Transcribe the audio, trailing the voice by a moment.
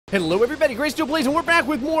Hello everybody, GrayStillPlays, and we're back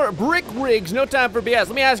with more brick rigs. No time for BS.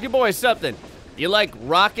 Let me ask you boys something. You like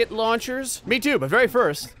rocket launchers? Me too, but very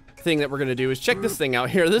first thing that we're gonna do is check this thing out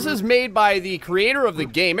here. This is made by the creator of the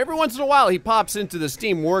game. Every once in a while, he pops into the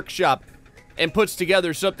Steam workshop and puts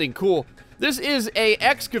together something cool. This is a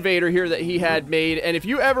excavator here that he had made, and if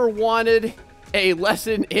you ever wanted a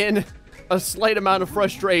lesson in a slight amount of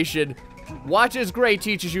frustration, watch as Gray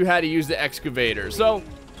teaches you how to use the excavator. So,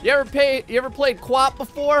 you ever played QWOP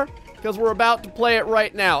before? Because we're about to play it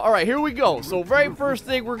right now. All right, here we go. So very first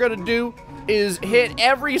thing we're gonna do is hit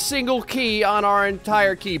every single key on our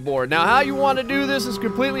entire keyboard. Now, how you want to do this is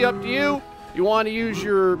completely up to you. You want to use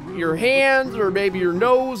your hands or maybe your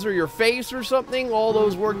nose or your face or something. All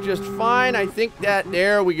those work just fine. I think that,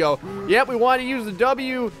 there we go. Yep, we want to use the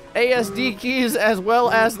WASD keys as well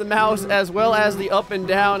as the mouse, as well as the up and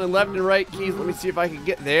down and left and right keys. Let me see if I can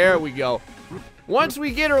get, there we go. Once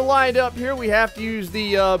we get her lined up here, we have to use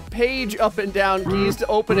the page up and down keys to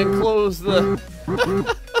open and close the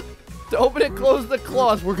to open and close the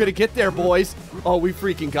claws. We're gonna get there, boys. Oh, we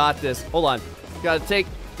freaking got this. Hold on. Gotta take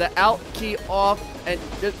the out key off and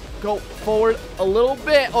just go forward a little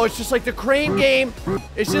bit. Oh, it's just like the crane game.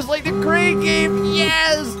 It's just like the crane game.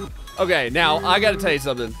 Yes! Okay, now I gotta tell you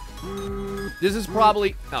something. This is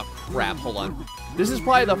probably, oh crap, hold on. This is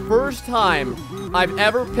probably the first time I've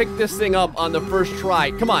ever picked this thing up on the first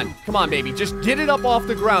try. Come on, baby. Just get it up off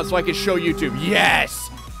the ground so I can show YouTube. Yes!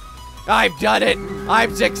 I've done it!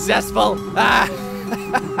 I'm successful! Ah!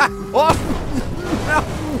 Oh! No.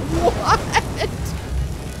 What?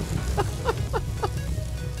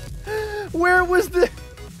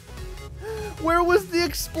 Where was the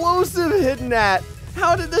explosive hidden at?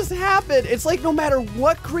 How did this happen? It's like no matter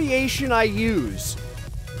what creation I use,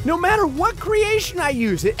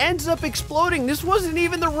 it ends up exploding. This wasn't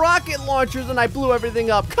even the rocket launchers and I blew everything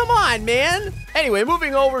up. Come on, man. Anyway,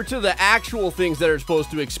 moving over to the actual things that are supposed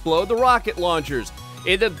to explode, the rocket launchers.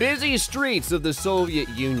 In the busy streets of the Soviet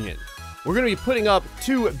Union, we're gonna be putting up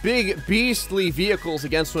two big beastly vehicles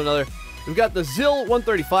against one another. We've got the ZIL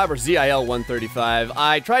 135 or ZIL 135.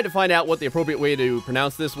 I tried to find out what the appropriate way to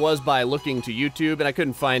pronounce this was by looking to YouTube, and I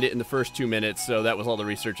couldn't find it in the first 2 minutes, so that was all the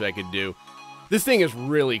research I could do. This thing is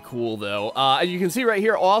really cool, though. As you can see right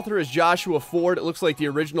here, author is Joshua Ford. It looks like the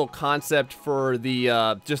original concept for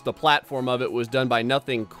the just the platform of it was done by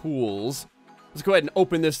Nothing Cools. Let's go ahead and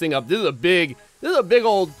open this thing up. This is a big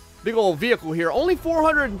old vehicle here. Only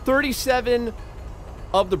 437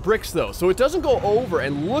 of the bricks, though, so it doesn't go over.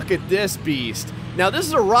 And look at this beast. Now, this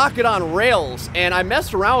is a rocket on rails, and I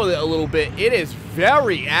messed around with it a little bit. It is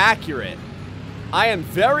very accurate. I am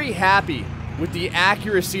very happy with the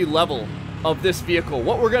accuracy level of this vehicle.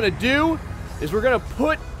 What we're gonna do is we're gonna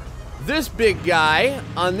put this big guy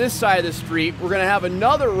on this side of the street. We're gonna have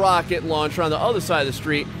another rocket launcher on the other side of the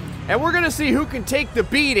street, and we're gonna see who can take the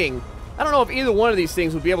beating. I don't know if either one of these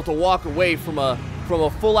things would be able to walk away from a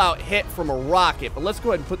full-out hit from a rocket, but let's go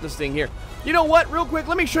ahead and put this thing here. You know what? Real quick,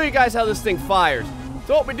 let me show you guys how this thing fires.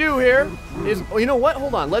 So what we do here is, oh, you know what?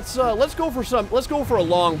 Hold on. Let's go for a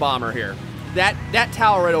long bomber here. That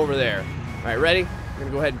tower right over there. All right, ready? We're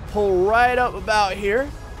gonna go ahead and pull right up about here.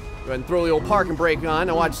 Go ahead and throw the old parking brake on.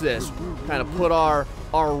 Now watch this. Kind of put our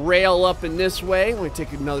rail up in this way. Let me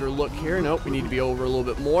take another look here. Nope, we need to be over a little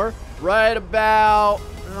bit more. Right about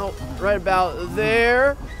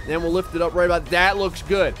there. Then we'll lift it up right about, that looks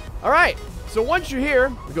good. All right. So once you're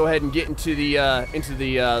here, we'll go ahead and get into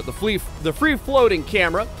the free floating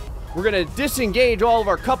camera. We're gonna disengage all of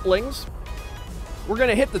our couplings. We're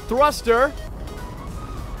gonna hit the thruster.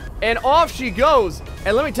 And off she goes.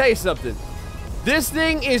 And let me tell you something. This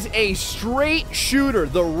thing is a straight shooter.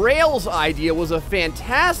 The rails idea was a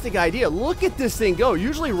fantastic idea. Look at this thing go.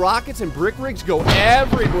 Usually rockets and brick rigs go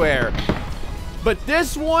everywhere. But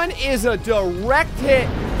this one is a direct hit.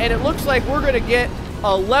 And it looks like we're going to get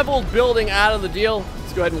a leveled building out of the deal.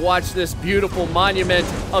 Let's go ahead and watch this beautiful monument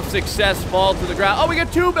of success fall to the ground. Oh, we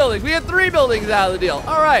got 2 buildings. We got 3 buildings out of the deal.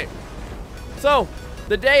 All right. So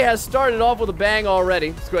the day has started off with a bang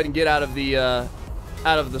already. Let's go ahead and get out of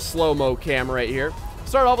the slow-mo cam right here.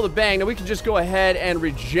 Start off with a bang. Now we can just go ahead and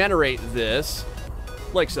regenerate this,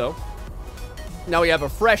 like so. Now we have a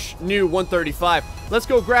fresh new 135. Let's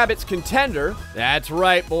go grab its contender. That's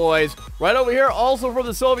right, boys. Right over here, also from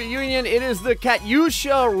the Soviet Union, it is the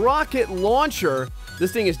Katyusha rocket launcher.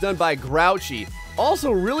 This thing is done by Grouchy.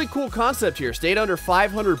 Also, really cool concept here. Stayed under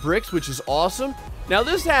 500 bricks, which is awesome. Now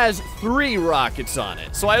this has 3 rockets on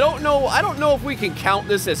it, so I don't know if we can count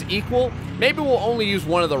this as equal. Maybe we'll only use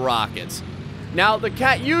one of the rockets. Now the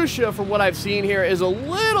Katyusha, from what I've seen here, is a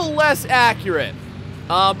little less accurate,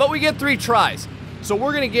 but we get 3 tries. So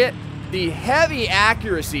we're gonna get the heavy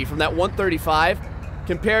accuracy from that 135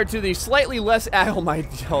 compared to the slightly less,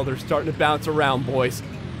 oh, they're starting to bounce around, boys.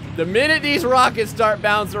 The minute these rockets start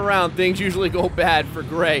bouncing around, things usually go bad for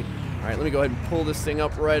Gray. All right, let me go ahead and pull this thing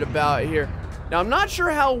up right about here. Now, I'm not sure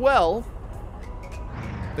how well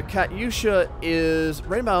the Katyusha is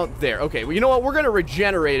right about there. Okay, well, you know what? We're going to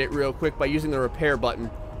regenerate it real quick by using the repair button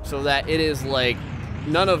so that it is like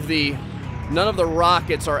none of the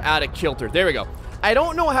rockets are out of kilter. There we go. I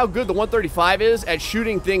don't know how good the 135 is at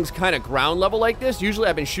shooting things kind of ground level like this. Usually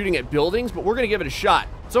I've been shooting at buildings, but we're going to give it a shot.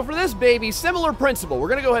 So for this baby, similar principle. We're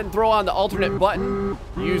going to go ahead and throw on the alternate button,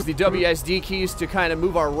 use the WSD keys to kind of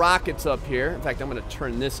move our rockets up here. In fact, I'm going to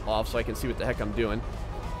turn this off so I can see what the heck I'm doing.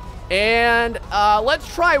 And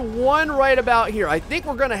let's try one right about here. I think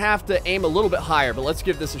we're going to have to aim a little bit higher, but let's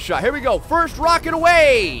give this a shot. Here we go. First rocket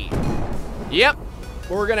away. Yep.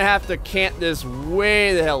 We're going to have to cant this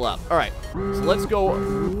way the hell up. All right. So let's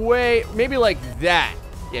go way, maybe like that.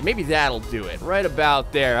 Yeah, maybe that'll do it. Right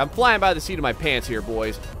about there. I'm flying by the seat of my pants here,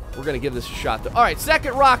 boys. We're going to give this a shot, though. All right,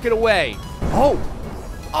 second rocket away. Oh.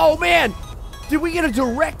 Oh, man. Did we get a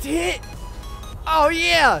direct hit? Oh,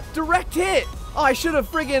 yeah. Direct hit. Oh, I should have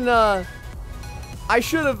friggin',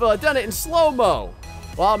 done it in slow-mo.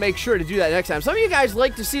 Well, I'll make sure to do that next time. Some of you guys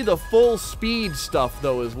like to see the full speed stuff,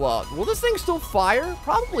 though, as well. Will this thing still fire?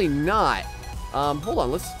 Probably not. Hold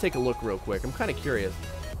on. Let's take a look real quick. I'm kind of curious.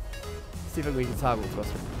 Let's see if we can toggle the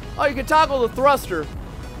thruster. Oh, you can toggle the thruster,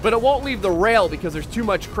 but it won't leave the rail because there's too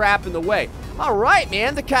much crap in the way. All right,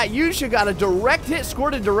 man. The Katyusha got a direct hit,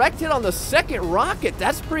 scored a direct hit on the second rocket.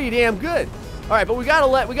 That's pretty damn good. All right, but we gotta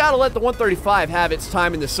let the 135 have its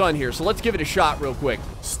time in the sun here, so let's give it a shot real quick.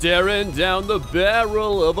 Staring down the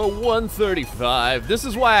barrel of a 135. This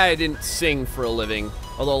is why I didn't sing for a living,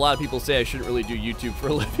 although a lot of people say I shouldn't really do YouTube for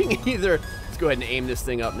a living either. Let's go ahead and aim this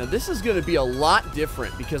thing up. Now, this is gonna be a lot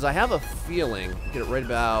different because I have a feeling, get it right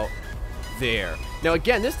about there. Now,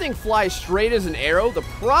 again, this thing flies straight as an arrow. The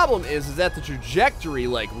problem is that the trajectory,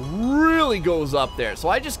 like, really goes up there, so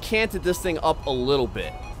I just canted this thing up a little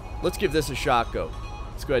bit. Let's give this a shot, go.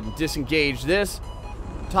 Let's go ahead and disengage this.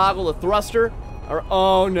 Toggle the thruster.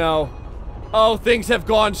 Oh, no. Oh, things have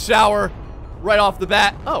gone sour right off the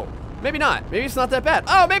bat. Oh, maybe not. Maybe it's not that bad.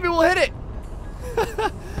 Oh, maybe we'll hit it.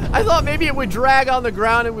 I thought maybe it would drag on the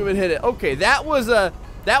ground and we would hit it. Okay, that was a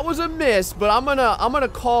miss, but I'm gonna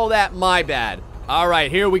call that my bad. All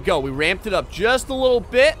right, here we go. We ramped it up just a little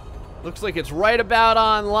bit. Looks like it's right about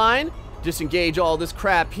on line. Disengage all this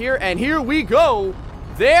crap here, and here we go.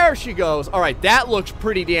 There she goes. All right, that looks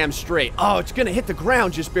pretty damn straight. Oh, it's gonna hit the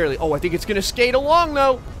ground just barely. Oh, I think it's gonna skate along,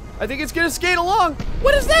 though. I think it's gonna skate along.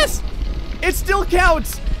 What is this? It still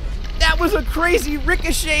counts. That was a crazy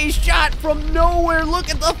ricochet shot from nowhere. Look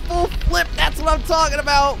at the full flip. That's what I'm talking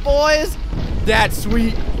about, boys. That's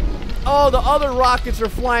sweet. Oh, the other rockets are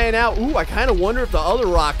flying out. Ooh, I kind of wonder if the other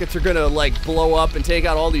rockets are gonna, like, blow up and take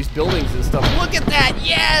out all these buildings and stuff. Look at that.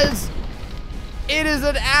 Yes! It is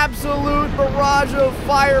an absolute barrage of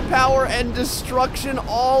firepower and destruction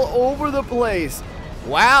all over the place.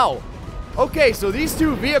 Wow. Okay, so these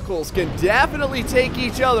two vehicles can definitely take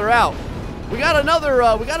each other out. We got another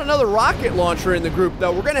rocket launcher in the group,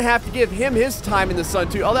 though. We're gonna have to give him his time in the sun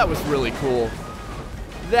too. Oh, that was really cool.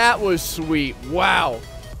 That was sweet. Wow.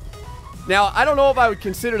 Now, I don't know if I would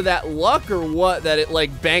consider that luck or what, that it,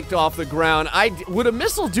 like, banked off the ground. Would a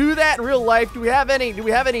missile do that in real life? Do we have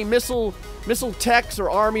any missile techs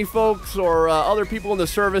or army folks or other people in the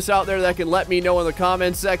service out there that can let me know in the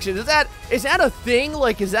comments section? Is that a thing?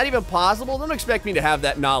 Like, is that even possible? Don't expect me to have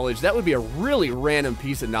that knowledge. That would be a really random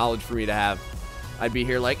piece of knowledge for me to have. I'd be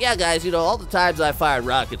here like, yeah, guys, you know, all the times I fired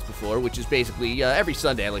rockets before, which is basically every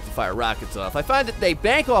Sunday I like to fire rockets off, I find that they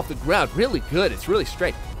bank off the ground really good. It's really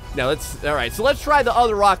straight. Now, all right, so let's try the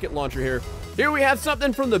other rocket launcher here. Here we have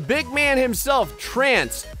something from the big man himself,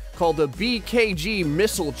 Trance, called the BKG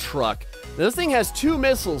missile truck. Now, this thing has 2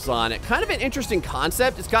 missiles on it. Kind of an interesting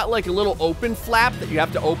concept. It's got like a little open flap that you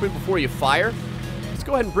have to open before you fire. Let's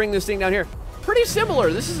go ahead and bring this thing down here. Pretty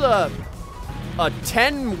similar. This is a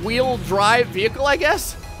 10-wheel drive vehicle, I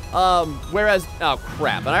guess. Whereas, oh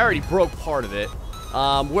crap, and I already broke part of it.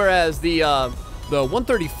 Whereas the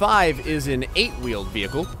 135 is an 8-wheeled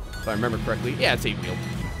vehicle, if I remember correctly. Yeah, it's 8-wheeled.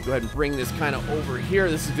 Go ahead and bring this kind of over here.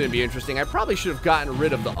 This is going to be interesting. I probably should have gotten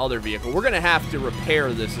rid of the other vehicle. We're going to have to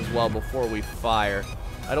repair this as well before we fire.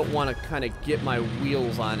 I don't want to kind of get my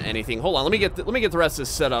wheels on anything. Hold on, let me get the rest of this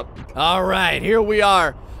set up. All right, here we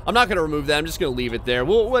are. I'm not going to remove that. I'm just going to leave it there.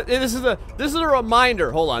 Well, this is a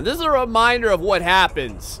reminder. Hold on. This is a reminder of what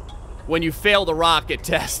happens when you fail the rocket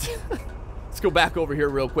test. Let's go back over here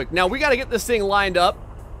real quick. Now, we got to get this thing lined up.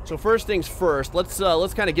 So first things first, let's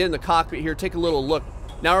kind of get in the cockpit here, take a little look.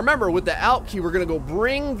 Now remember, with the out key, we're gonna go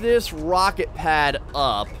bring this rocket pad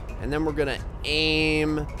up, and then we're gonna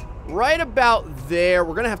aim right about there.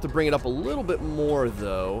 We're gonna have to bring it up a little bit more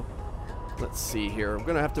though. Let's see here. We're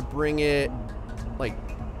gonna have to bring it like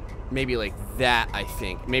maybe like that, I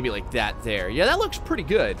think. Maybe like that there. Yeah, that looks pretty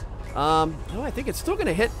good. No, I think it's still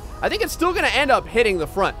gonna hit. I think it's still gonna end up hitting the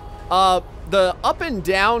front. The up and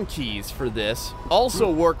down keys for this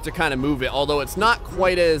also work to kind of move it, although it's not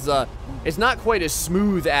quite as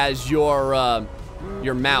smooth as your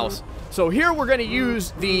mouse. So here we're gonna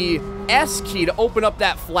use the S key to open up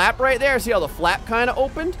that flap right there. See how the flap kind of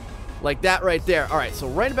opened? Like that right there. All right, so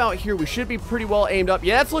right about here, we should be pretty well aimed up.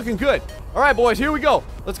 Yeah, that's looking good. All right, boys, here we go.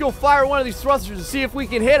 Let's go fire one of these thrusters and see if we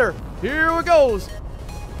can hit her. Here it goes.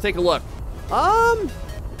 Take a look.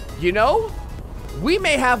 You know, we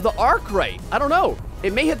may have the arc right. I don't know.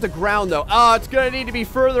 It may hit the ground, though. Oh, it's going to need to be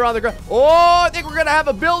further on the ground. Oh, I think we're going to have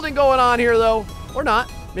a building going on here, though. Or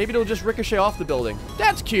not. Maybe it'll just ricochet off the building.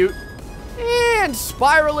 That's cute. And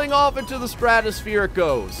spiraling off into the stratosphere it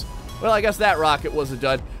goes. Well, I guess that rocket was a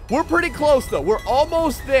dud. We're pretty close, though. We're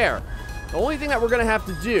almost there. The only thing that we're going to have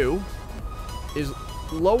to do is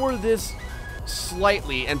lower this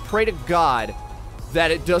slightly and pray to God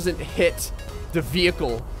that it doesn't hit the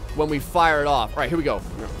vehicle when we fire it off. All right, here we go.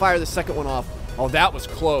 We're gonna fire the second one off. Oh, that was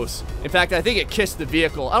close. In fact, I think it kissed the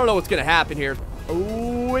vehicle. I don't know what's gonna happen here.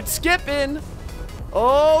 Oh, it's skipping.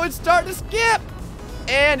 Oh, it's starting to skip.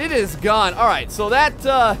 And it is gone. All right, so that,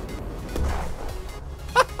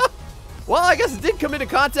 well, I guess it did come into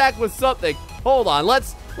contact with something. Hold on,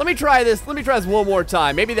 let me try this. Let me try this one more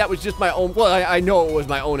time. Maybe that was just my own, well, I know it was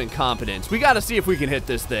my own incompetence. We gotta see if we can hit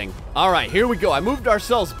this thing. All right, here we go. I moved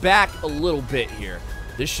ourselves back a little bit here.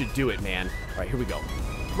 This should do it, man. All right, here we go.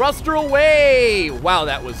 Thruster away! Wow,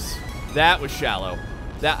 that was shallow.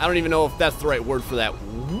 I don't even know if that's the right word for that.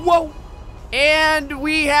 Whoa! And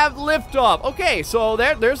we have liftoff. Okay, so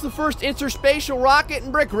there's the first interspatial rocket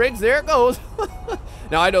and brick rigs. There it goes.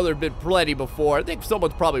 Now, I know there have been plenty before. I think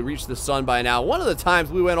someone's probably reached the sun by now. One of the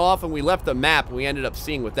times we went off and we left the map and we ended up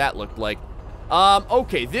seeing what that looked like.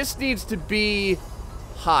 Okay, this needs to be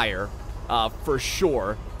higher, for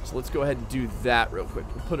sure. So let's go ahead and do that real quick.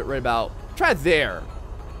 We'll put it right about, try there.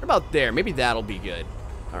 Right about there. Maybe that'll be good.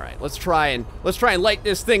 All right, let's try and light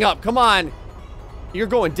this thing up. Come on. You're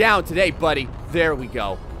going down today, buddy. There we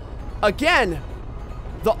go. Again,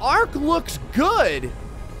 the arc looks good.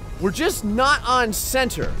 We're just not on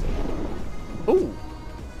center. Ooh.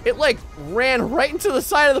 It like ran right into the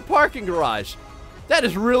side of the parking garage. That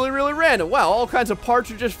is really, really random. Wow, all kinds of parts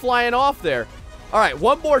are just flying off there. All right,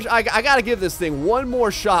 one more. I gotta give this thing one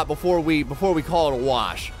more shot before we call it a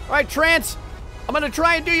wash. All right, Trance, I'm gonna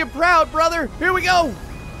try and do you proud, brother. Here we go.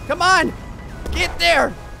 Come on, get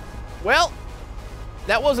there. Well,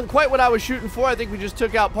 that wasn't quite what I was shooting for. I think we just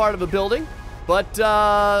took out part of a building, but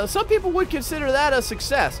some people would consider that a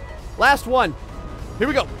success. Last one. Here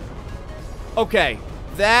we go. Okay,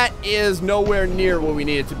 that is nowhere near where we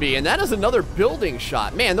need it to be, and that is another building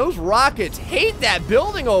shot. Man, those rockets hate that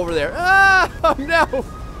building over there. Ah, oh no.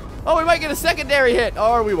 Oh, we might get a secondary hit,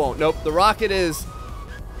 or we won't. Nope, the rocket is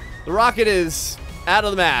out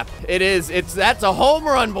of the map. That's a home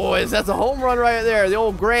run, boys. That's a home run right there. The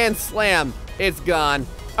old grand slam. It's gone.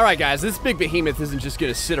 All right, guys, this big behemoth isn't just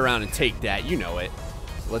gonna sit around and take that. You know it.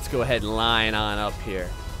 Let's go ahead and line on up here.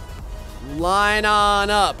 Line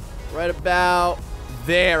on up. Right about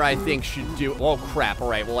there, I think, should do. Oh, crap. All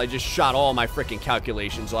right, well, I just shot all my freaking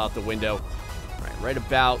calculations out the window. All right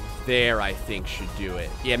about there, I think, should do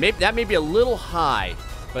it. Yeah, maybe that may be a little high,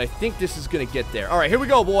 but I think this is gonna get there. All right, here we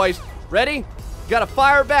go, boys. Ready? Gotta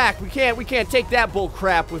fire back. We can't take that bull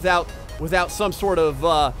crap without some sort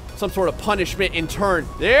of punishment in turn.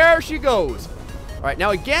 There she goes. All right,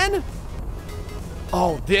 now again.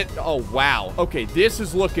 Oh, wow. Okay, this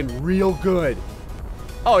is looking real good.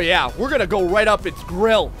 Oh, yeah, we're gonna go right up its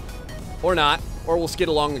grill. Or not. Or we'll skid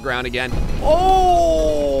along the ground again.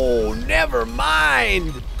 Oh, never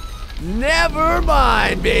mind. Never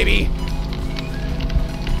mind, baby.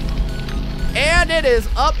 And it is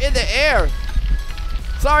up in the air.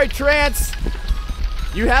 Sorry, Trance.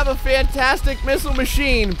 You have a fantastic missile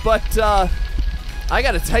machine, but I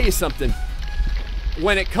gotta tell you something.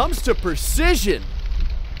 When it comes to precision,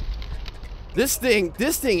 this thing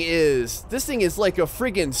is like a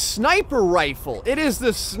friggin' sniper rifle. It is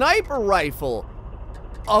the sniper rifle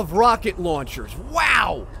of rocket launchers.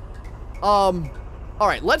 Wow. All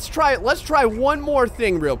right, let's try one more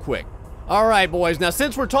thing real quick. All right, boys. Now,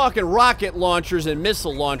 since we're talking rocket launchers and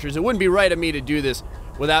missile launchers, it wouldn't be right of me to do this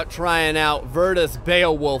without trying out Virtus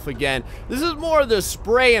Beowulf again. This is more of the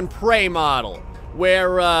spray and pray model,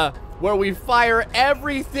 where we fire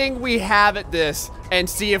everything we have at this and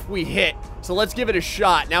see if we hit. So let's give it a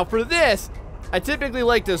shot. Now for this, I typically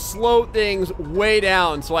like to slow things way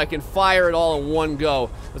down so I can fire it all in one go.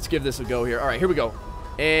 Let's give this a go here. All right, here we go.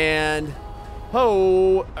 And,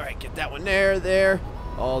 ho. All right, get that one there.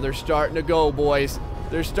 Oh, they're starting to go, boys.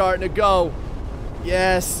 They're starting to go.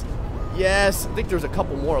 Yes. Yes. I think there's a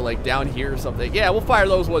couple more, like, down here or something. Yeah, we'll fire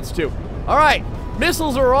those ones, too. All right.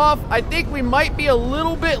 Missiles are off. I think we might be a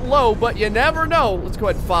little bit low, but you never know. Let's go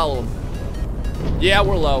ahead and follow them. Yeah,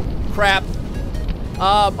 we're low. Crap.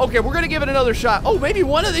 Okay, we're gonna give it another shot. Oh, maybe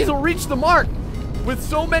one of these will reach the mark. With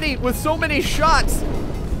so many shots,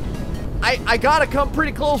 I gotta come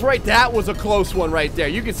pretty close. Right, that was a close one right there.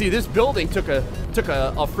 You can see this building took a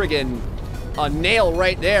friggin' nail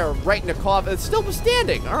right there, right in the coffin. It's still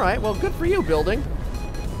standing. All right, well, good for you, building.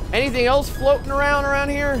 Anything else floating around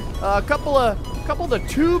here? A couple of the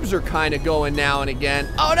tubes are kind of going now and again.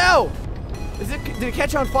 Oh no! Did it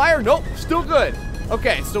catch on fire? Nope, still good.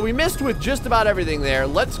 Okay, so we missed with just about everything there.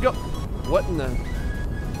 Let's go. What in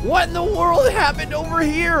the world happened over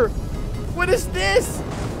here? What is this?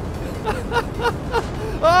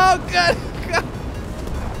 Oh god.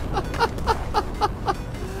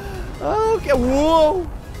 Okay, whoa.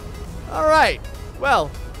 All right. Well,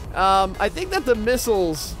 I think that the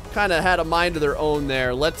missiles kind of had a mind of their own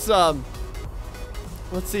there. Let's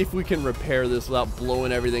see if we can repair this without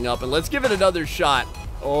blowing everything up, and let's give it another shot.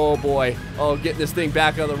 Oh boy. Oh, getting this thing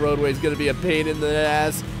back on the roadway is gonna be a pain in the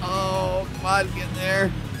ass. Oh, come on, get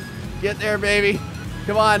there. Get there, baby.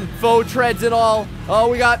 Come on, faux treads and all. Oh,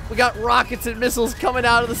 we got rockets and missiles coming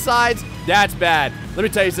out of the sides. That's bad. Let me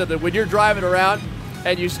tell you something. When you're driving around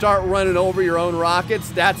and you start running over your own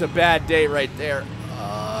rockets, that's a bad day right there.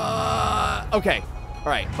 Okay. All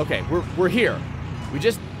right. Okay. We're here. We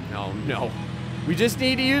just no. We just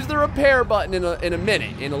need to use the repair button in a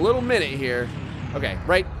minute, in a little minute here. Okay,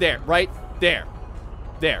 right there.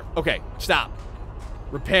 There. Okay, stop.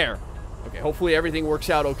 Repair. Okay, hopefully everything works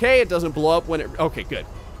out okay. It doesn't blow up when it... Okay, good.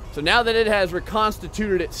 So now that it has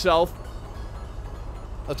reconstituted itself,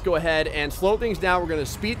 let's go ahead and slow things down. We're going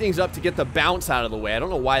to speed things up to get the bounce out of the way. I don't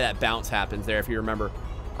know why that bounce happens there, if you remember.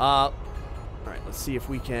 All right, let's see if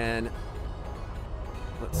we can...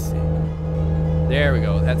 Let's see. There we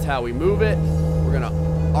go. That's how we move it. We're going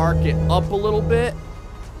to arc it up a little bit.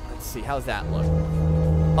 Let's see, how's that look?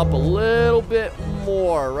 Up a little bit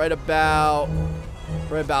more, right about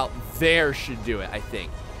there should do it, I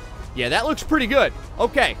think. Yeah, that looks pretty good.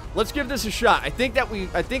 Okay, let's give this a shot. I think that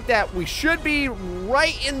we should be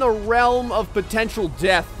right in the realm of potential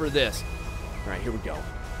death for this. All right, here we go.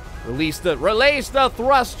 Release the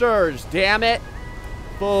thrusters, damn it.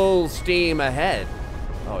 Full steam ahead.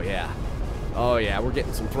 Oh yeah, we're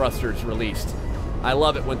getting some thrusters released. I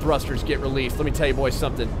love it when thrusters get released. Let me tell you boys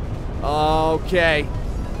something. Okay.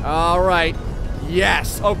 All right.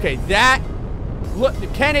 Yes. Okay, that... Look,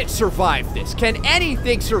 can it survive this? Can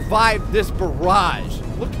anything survive this barrage?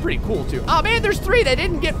 Looks pretty cool, too. Oh, man, there's 3 that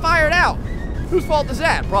didn't get fired out. Whose fault is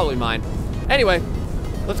that? Probably mine. Anyway,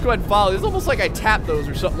 let's go ahead and follow. It's almost like I tapped those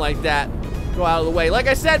or something like that. Go out of the way. Like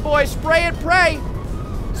I said, boys, spray and pray.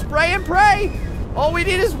 Spray and pray. All we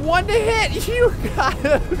need is 1 to hit. You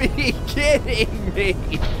gotta be kidding me.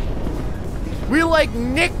 We, like,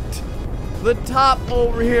 nicked the top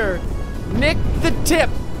over here. Nicked the tip.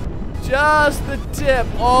 Just the tip.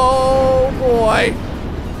 Oh, boy.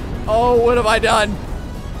 Oh, what have I done?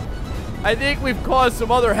 I think we've caused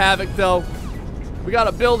some other havoc, though. We got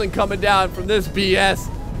a building coming down from this BS.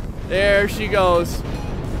 There she goes.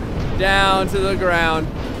 Down to the ground.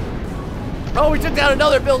 Oh, we took down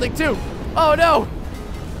another building, too. Oh, no.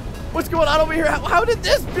 What's going on over here? How did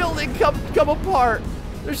this building come apart?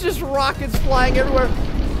 There's just rockets flying everywhere.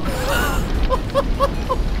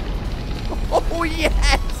 Oh,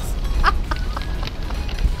 yes.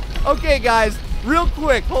 Okay, guys, real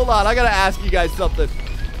quick, hold on. I gotta ask you guys something.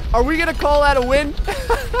 Are we gonna call that a win?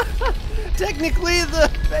 Technically,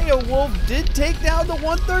 the Beowulf did take down the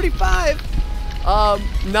 135.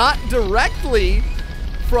 Not directly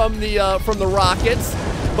from the rockets,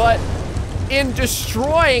 but in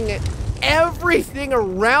destroying everything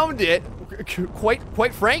around it.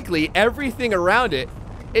 Quite frankly, everything around it.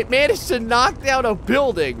 It managed to knock down a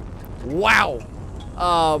building. Wow.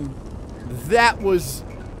 That was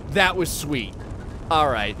sweet. All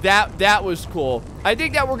right, that was cool. I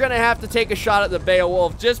think that we're gonna have to take a shot at the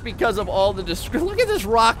Beowulf just because of all the look at this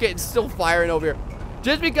rocket, it's still firing over here.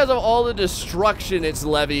 Just because of all the destruction it's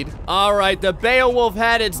levied. All right, the Beowulf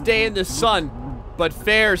had its day in the sun, but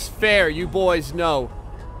fair's fair, you boys know.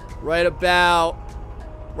 Right about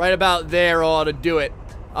there ought to do it.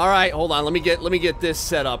 All right, hold on. Let me get this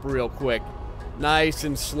set up real quick. Nice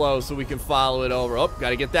and slow so we can follow it over. Oh,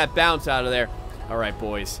 gotta get that bounce out of there. All right,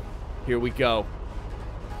 boys. Here we go.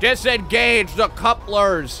 Disengage the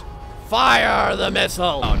couplers. Fire the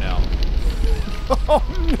missile. Oh, no. Oh,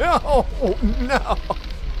 no. No.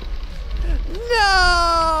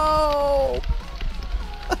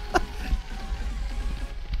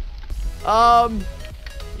 No.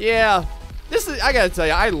 Yeah. This is, I gotta tell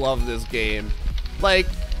you, I love this game. Like,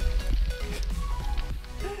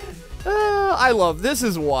 I love, this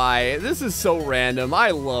is why. This is so random.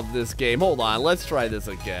 I love this game. Hold on, let's try this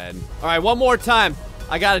again. All right, one more time.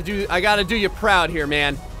 I gotta do you proud here,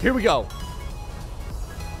 man. Here we go.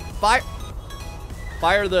 Fire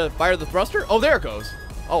the thruster? Oh, there it goes.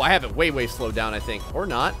 Oh, I have it way slowed down, I think. Or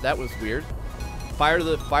not. That was weird. Fire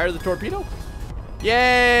the torpedo?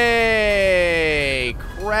 Yay!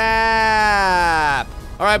 Crap!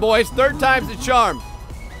 All right, boys. Third time's the charm.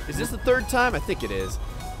 Is this the third time? I think it is.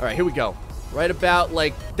 All right, here we go. Right about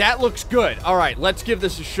like that looks good. All right, let's give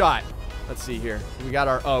this a shot. Let's see here. We got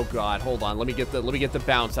our. Oh God, hold on. Let me get the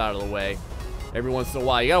bounce out of the way. Every once in a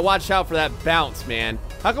while, you gotta watch out for that bounce, man.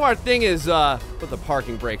 How come our thing is put the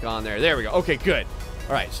parking brake on there? There we go. Okay, good.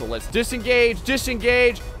 All right, so let's disengage,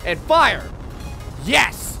 and fire.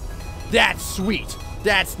 Yes, that's sweet.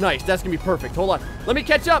 That's nice. That's gonna be perfect. Hold on. Let me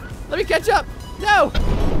catch up. No.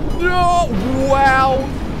 No. Wow.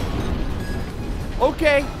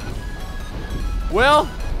 Okay. Well,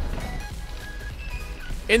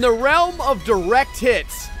 in the realm of direct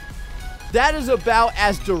hits, that is about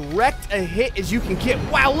as direct a hit as you can get.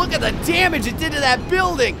 Wow, look at the damage it did to that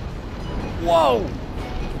building. Whoa.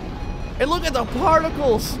 And look at the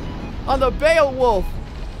particles on the Beowulf.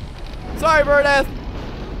 Sorry, Birdeth.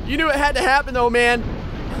 You knew it had to happen, though, man.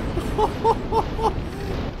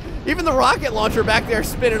 Even the rocket launcher back there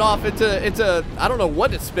spinning off into I don't know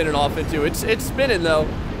what it's spinning off into. It's spinning, though.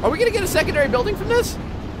 Are we going to get a secondary building from this?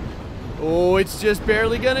 Oh, it's just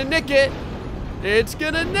barely going to nick it. It's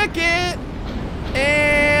going to nick it.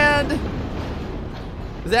 And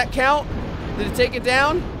does that count? Did it take it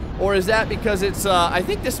down? Or is that because it's, I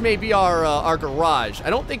think this may be our garage. I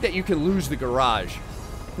don't think that you can lose the garage.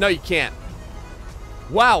 No, you can't.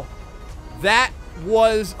 Wow. That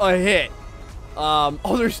was a hit.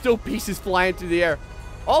 Oh, there's still pieces flying through the air.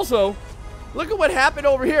 Also, look at what happened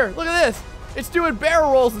over here. Look at this. It's doing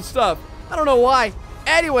barrel rolls and stuff. I don't know why.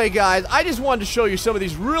 Anyway, guys, I just wanted to show you some of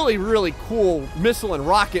these really cool missile and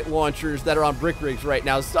rocket launchers that are on brick rigs right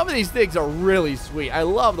now. Some of these things are really sweet. I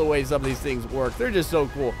love the way some of these things work. They're just so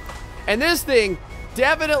cool. And this thing,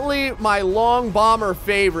 definitely my long bomber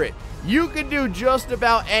favorite. You can do just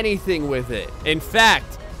about anything with it. In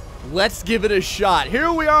fact, let's give it a shot.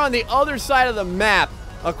 Here we are on the other side of the map,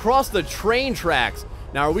 across the train tracks.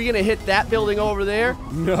 Now, are we going to hit that building over there?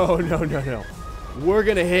 No. We're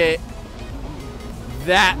going to hit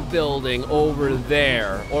that building over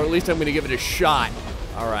there. Or at least I'm going to give it a shot.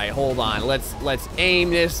 All right, hold on. Let's aim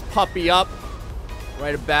this puppy up.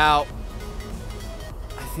 Right about...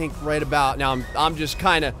 I think right about... Now, I'm just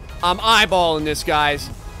kind of... I'm eyeballing this, guys.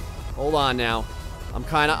 Hold on now. I'm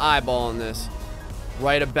kind of eyeballing this.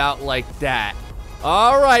 Right about like that.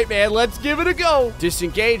 All right, man. Let's give it a go.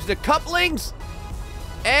 Disengage the couplings.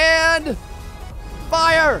 And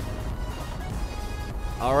fire.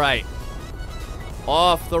 All right.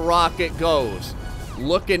 Off the rocket goes.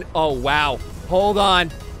 Looking. Oh, wow. Hold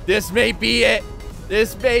on. This may be it.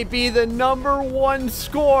 This may be the ¡1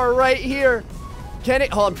 score right here. Can it?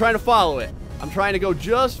 Oh, I'm trying to follow it. I'm trying to go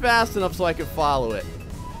just fast enough so I can follow it.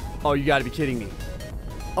 Oh, you got to be kidding me.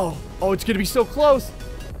 Oh, it's going to be so close.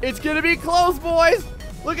 It's going to be close, boys.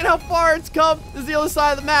 Look at how far it's come. This is the other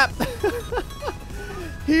side of the map.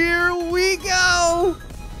 Here we go.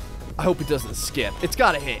 I hope it doesn't skip. It's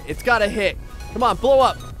got to hit. It's got to hit. Come on, blow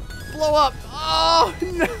up. Blow up. Oh,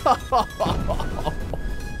 no.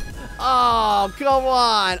 Oh, come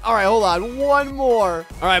on. All right, hold on. One more.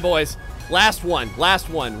 All right, boys. Last one. Last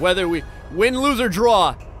one. Whether we win, lose, or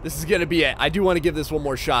draw, this is going to be it. I do want to give this one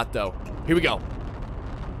more shot, though. Here we go.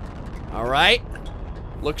 All right.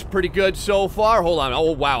 Looks pretty good so far. Hold on.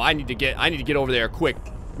 Oh, wow. I need to get over there quick.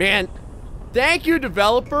 Man, thank you,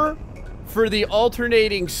 developer, for the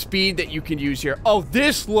alternating speed that you can use here. Oh,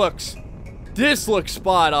 this looks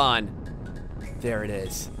spot on. There it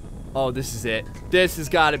is. Oh, this is it. This has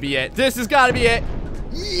got to be it. This has got to be it.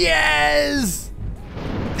 Yes!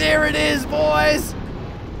 There it is, boys.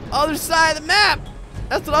 Other side of the map.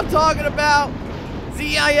 That's what I'm talking about.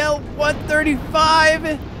 ZIL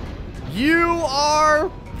 135. You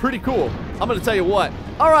are pretty cool. I'm gonna tell you what.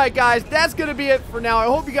 All right, guys, that's gonna be it for now. I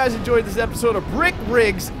hope you guys enjoyed this episode of Brick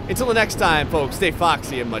Rigs. Until the next time, folks, stay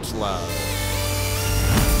foxy and much love.